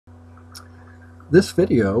This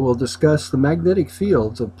video will discuss the magnetic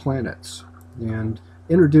fields of planets and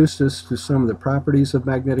introduce us to some of the properties of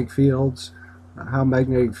magnetic fields, how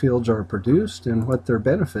magnetic fields are produced, and what their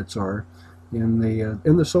benefits are in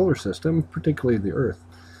the solar system, particularly the Earth.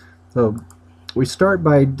 So we start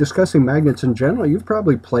by discussing magnets in general. You've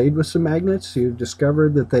probably played with some magnets. You've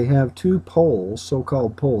discovered that they have two poles,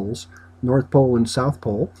 so-called poles, North Pole and South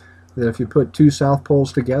Pole. That if you put two South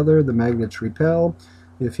poles together, the magnets repel.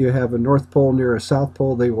 If you have a North Pole near a South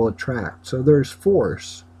Pole, they will attract. So there's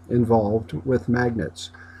force involved with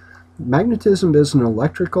magnets. Magnetism is an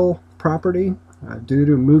electrical property due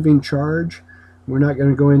to moving charge. We're not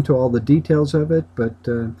going to go into all the details of it, but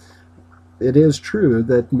it is true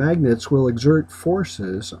that magnets will exert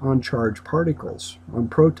forces on charged particles, on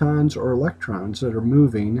protons or electrons that are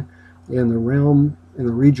moving in the realm, in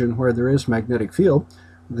the region where there is magnetic field.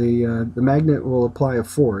 The magnet will apply a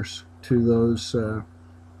force to those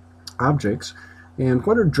objects, and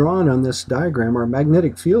what are drawn on this diagram are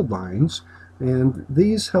magnetic field lines, and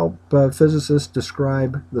these help physicists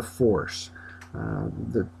describe the force.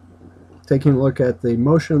 Taking a look at the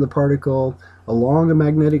motion of the particle along a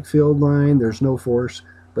magnetic field line, there's no force,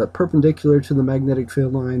 but perpendicular to the magnetic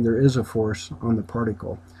field line, there is a force on the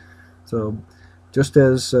particle. So just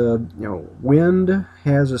as wind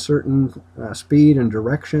has a certain speed and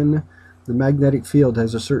direction, the magnetic field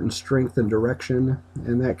has a certain strength and direction,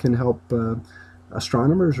 and that can help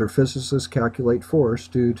astronomers or physicists calculate force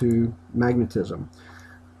due to magnetism.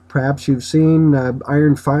 Perhaps you've seen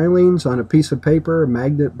iron filings on a piece of paper, a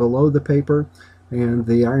magnet below the paper, and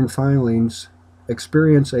the iron filings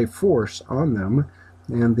experience a force on them,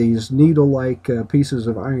 and these needle-like pieces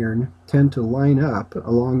of iron tend to line up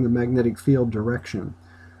along the magnetic field direction.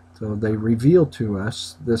 So they reveal to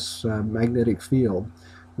us this magnetic field.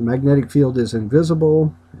 The magnetic field is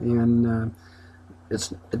invisible, and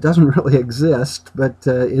it doesn't really exist, but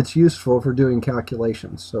it's useful for doing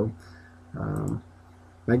calculations. So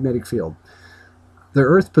magnetic field. The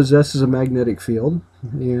Earth possesses a magnetic field,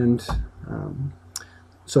 and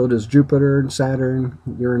so does Jupiter and Saturn,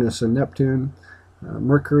 Uranus and Neptune.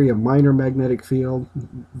 Mercury, a minor magnetic field.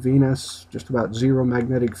 Venus, just about zero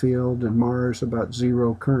magnetic field, and Mars, about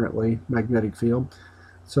zero currently magnetic field.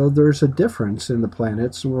 So there's a difference in the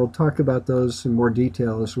planets, and we'll talk about those in more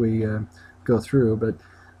detail as we go through. But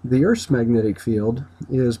the Earth's magnetic field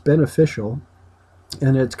is beneficial,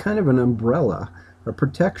 and it's kind of an umbrella, a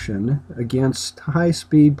protection against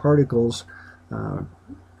high-speed particles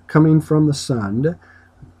coming from the sun,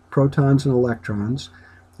 protons and electrons.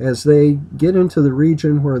 As they get into the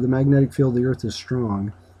region where the magnetic field of the Earth is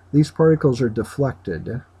strong, these particles are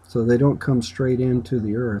deflected, so they don't come straight into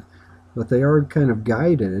the Earth, but they are kind of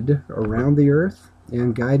guided around the Earth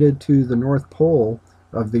and guided to the North Pole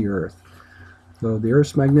of the Earth. So the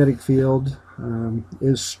Earth's magnetic field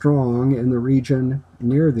is strong in the region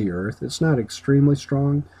near the Earth. It's not extremely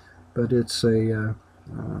strong, but it's a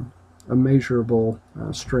measurable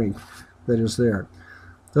strength that is there.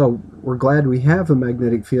 So we're glad we have a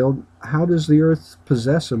magnetic field. How does the Earth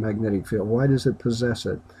possess a magnetic field? Why does it possess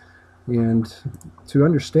it? And to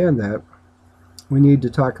understand that, we need to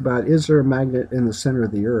talk about, is there a magnet in the center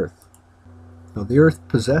of the Earth? Now, the Earth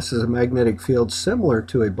possesses a magnetic field similar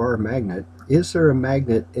to a bar magnet. Is there a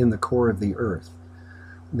magnet in the core of the Earth?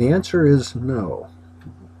 The answer is no.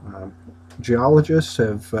 Geologists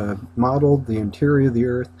have modeled the interior of the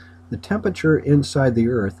Earth. The temperature inside the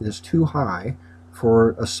Earth is too high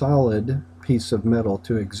for a solid piece of metal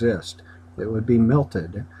to exist. It would be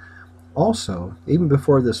melted. Also, even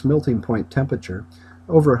before this melting point temperature,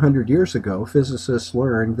 over 100 years ago, physicists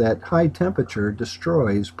learned that high temperature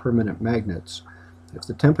destroys permanent magnets. If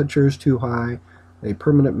the temperature is too high, a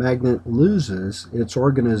permanent magnet loses its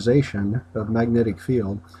organization of magnetic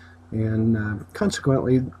field, and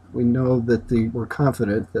consequently, we know that we're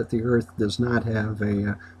confident that the Earth does not have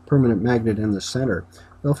a permanent magnet in the center.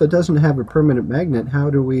 Well, if it doesn't have a permanent magnet, how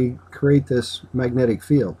do we create this magnetic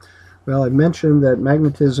field? Well, I mentioned that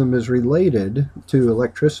magnetism is related to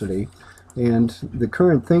electricity, and the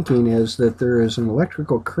current thinking is that there is an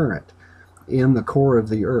electrical current in the core of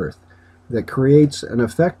the Earth that creates an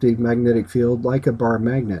effective magnetic field like a bar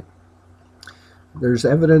magnet. There's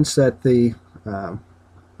evidence that the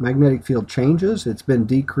magnetic field changes. It's been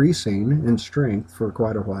decreasing in strength for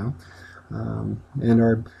quite a while, and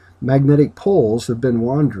our magnetic poles have been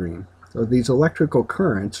wandering. So these electrical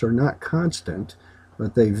currents are not constant,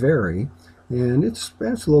 but they vary, and that's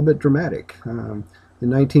a little bit dramatic. In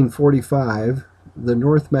 1945, the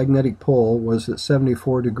north magnetic pole was at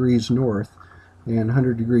 74 degrees north and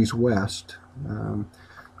 100 degrees west.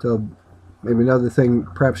 So maybe another thing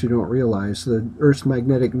perhaps you don't realize, the Earth's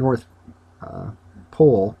magnetic north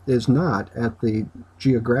pole is not at the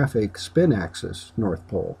geographic spin axis North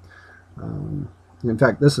Pole. In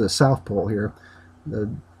fact, this is a South Pole here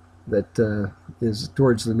that is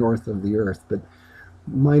towards the north of the Earth, but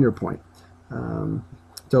minor point.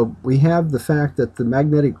 So we have the fact that the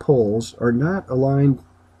magnetic poles are not aligned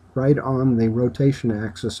right on the rotation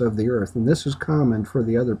axis of the Earth, and this is common for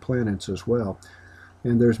the other planets as well.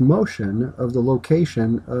 And there's motion of the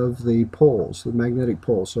location of the poles, the magnetic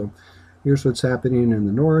poles. So here's what's happening in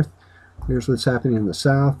the north, here's what's happening in the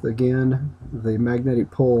south. Again, the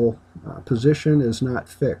magnetic pole position is not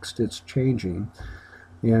fixed, it's changing.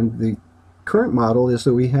 And the current model is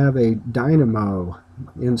that we have a dynamo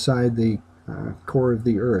inside the core of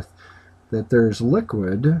the Earth, that there's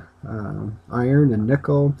liquid, iron and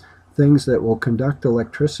nickel, things that will conduct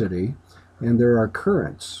electricity, and there are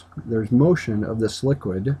currents. There's motion of this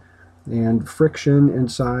liquid and friction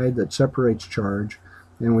inside that separates charge,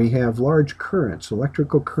 and we have large currents,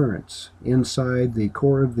 electrical currents, inside the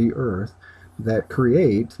core of the Earth that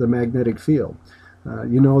create the magnetic field.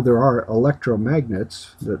 You know, there are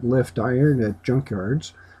electromagnets that lift iron at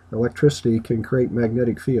junkyards. Electricity can create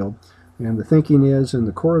magnetic field, and the thinking is in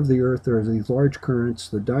the core of the Earth there are these large currents.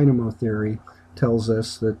 The dynamo theory tells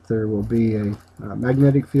us that there will be a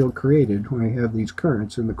magnetic field created when we have these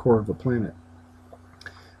currents in the core of a planet.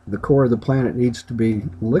 The core of the planet needs to be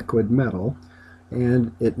liquid metal,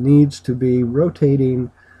 and it needs to be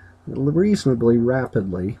rotating reasonably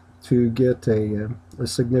rapidly to get a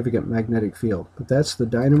significant magnetic field. But that's the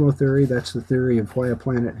dynamo theory. That's the theory of why a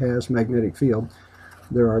planet has magnetic field.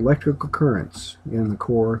 There are electrical currents in the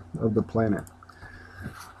core of the planet.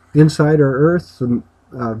 Inside our Earth,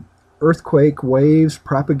 the earthquake waves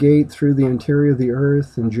propagate through the interior of the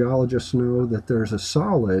Earth, and geologists know that there's a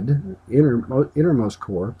solid innermost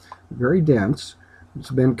core, very dense.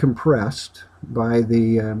 It's been compressed by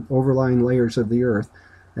the overlying layers of the Earth,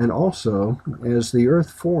 and also as the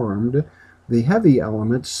Earth formed, the heavy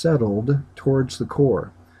elements settled towards the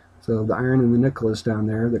core. So the iron and the nickel is down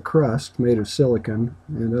there, the crust made of silicon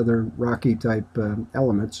and other rocky type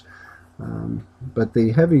elements. But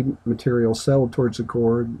the heavy material settled towards the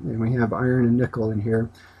core, and we have iron and nickel in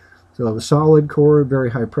here. So the solid core,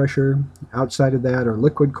 very high pressure. Outside of that are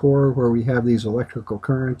liquid core, where we have these electrical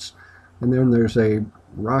currents. And then there's a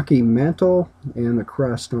rocky mantle and the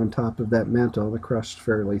crust on top of that mantle. The crust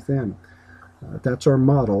fairly thin. That's our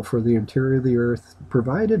model for the interior of the Earth,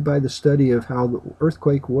 provided by the study of how the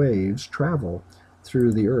earthquake waves travel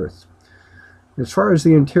through the Earth. As far as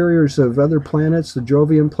the interiors of other planets, the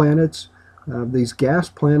Jovian planets, these gas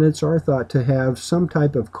planets are thought to have some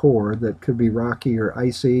type of core that could be rocky or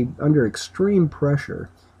icy under extreme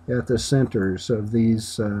pressure at the centers of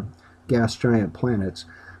these gas giant planets.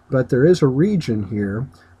 But there is a region here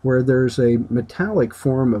where there's a metallic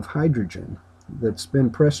form of hydrogen that's been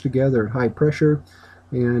pressed together at high pressure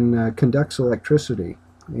and conducts electricity.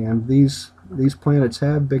 And these planets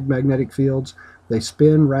have big magnetic fields. They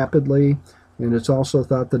spin rapidly, and it's also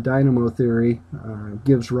thought the dynamo theory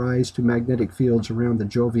gives rise to magnetic fields around the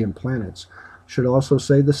Jovian planets. Should also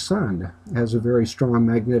say the Sun has a very strong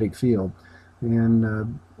magnetic field,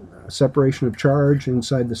 and separation of charge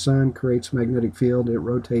inside the Sun creates magnetic field. It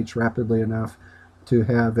rotates rapidly enough to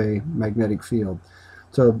have a magnetic field.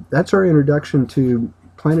 So that's our introduction to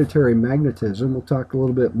planetary magnetism. We'll talk a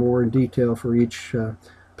little bit more in detail for each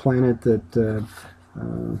planet that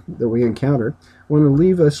we encounter. I want to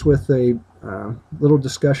leave us with a little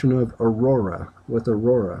discussion of Aurora, with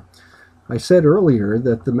Aurora. I said earlier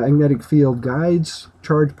that the magnetic field guides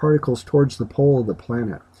charged particles towards the pole of the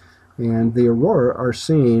planet. And the Aurora are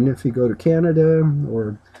seen if you go to Canada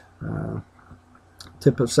or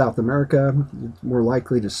tip of South America. You're more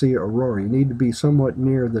likely to see Aurora. You need to be somewhat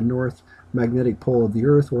near the north magnetic pole of the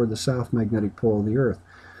Earth or the south magnetic pole of the Earth.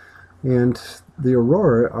 And the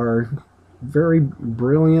Aurora are very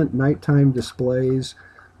brilliant nighttime displays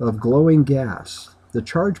of glowing gas. The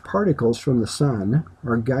charged particles from the Sun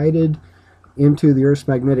are guided into the Earth's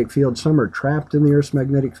magnetic field. Some are trapped in the Earth's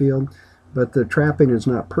magnetic field, but the trapping is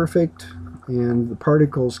not perfect, and the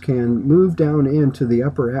particles can move down into the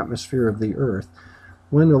upper atmosphere of the Earth.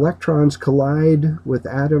 When electrons collide with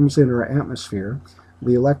atoms in our atmosphere,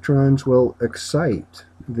 the electrons will excite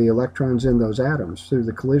the electrons in those atoms through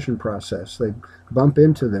the collision process. They bump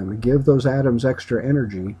into them and give those atoms extra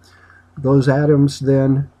energy. Those atoms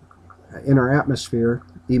then in our atmosphere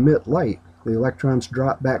emit light. The electrons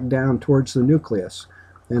drop back down towards the nucleus.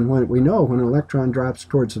 And we know when an electron drops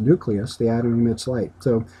towards the nucleus, the atom emits light.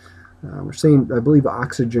 So we're seeing, I believe,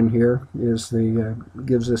 oxygen here is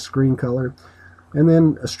gives this green color. And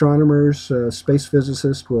then astronomers, space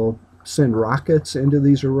physicists will send rockets into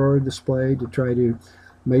these aurora display to try to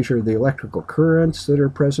measure the electrical currents that are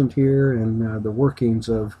present here and the workings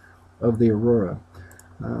of the aurora.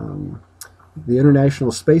 The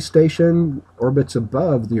International Space Station orbits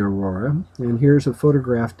above the aurora, and here's a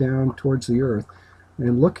photograph down towards the Earth.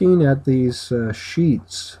 And looking at these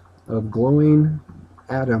sheets of glowing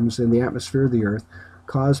atoms in the atmosphere of the Earth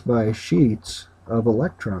caused by sheets of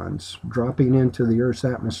electrons dropping into the Earth's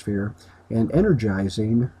atmosphere and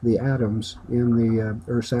energizing the atoms in the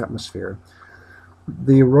Earth's atmosphere.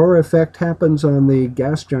 The aurora effect happens on the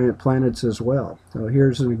gas giant planets as well. So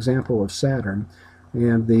here's an example of Saturn,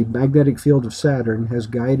 and the magnetic field of Saturn has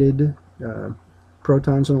guided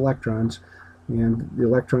protons and electrons, and the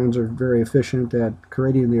electrons are very efficient at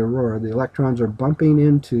creating the aurora. The electrons are bumping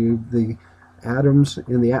into the atoms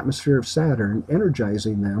in the atmosphere of Saturn,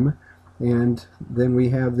 energizing them, and then we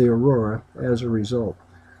have the aurora as a result.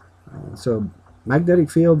 So magnetic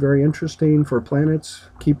field, very interesting for planets.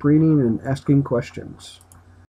 Keep reading and asking questions.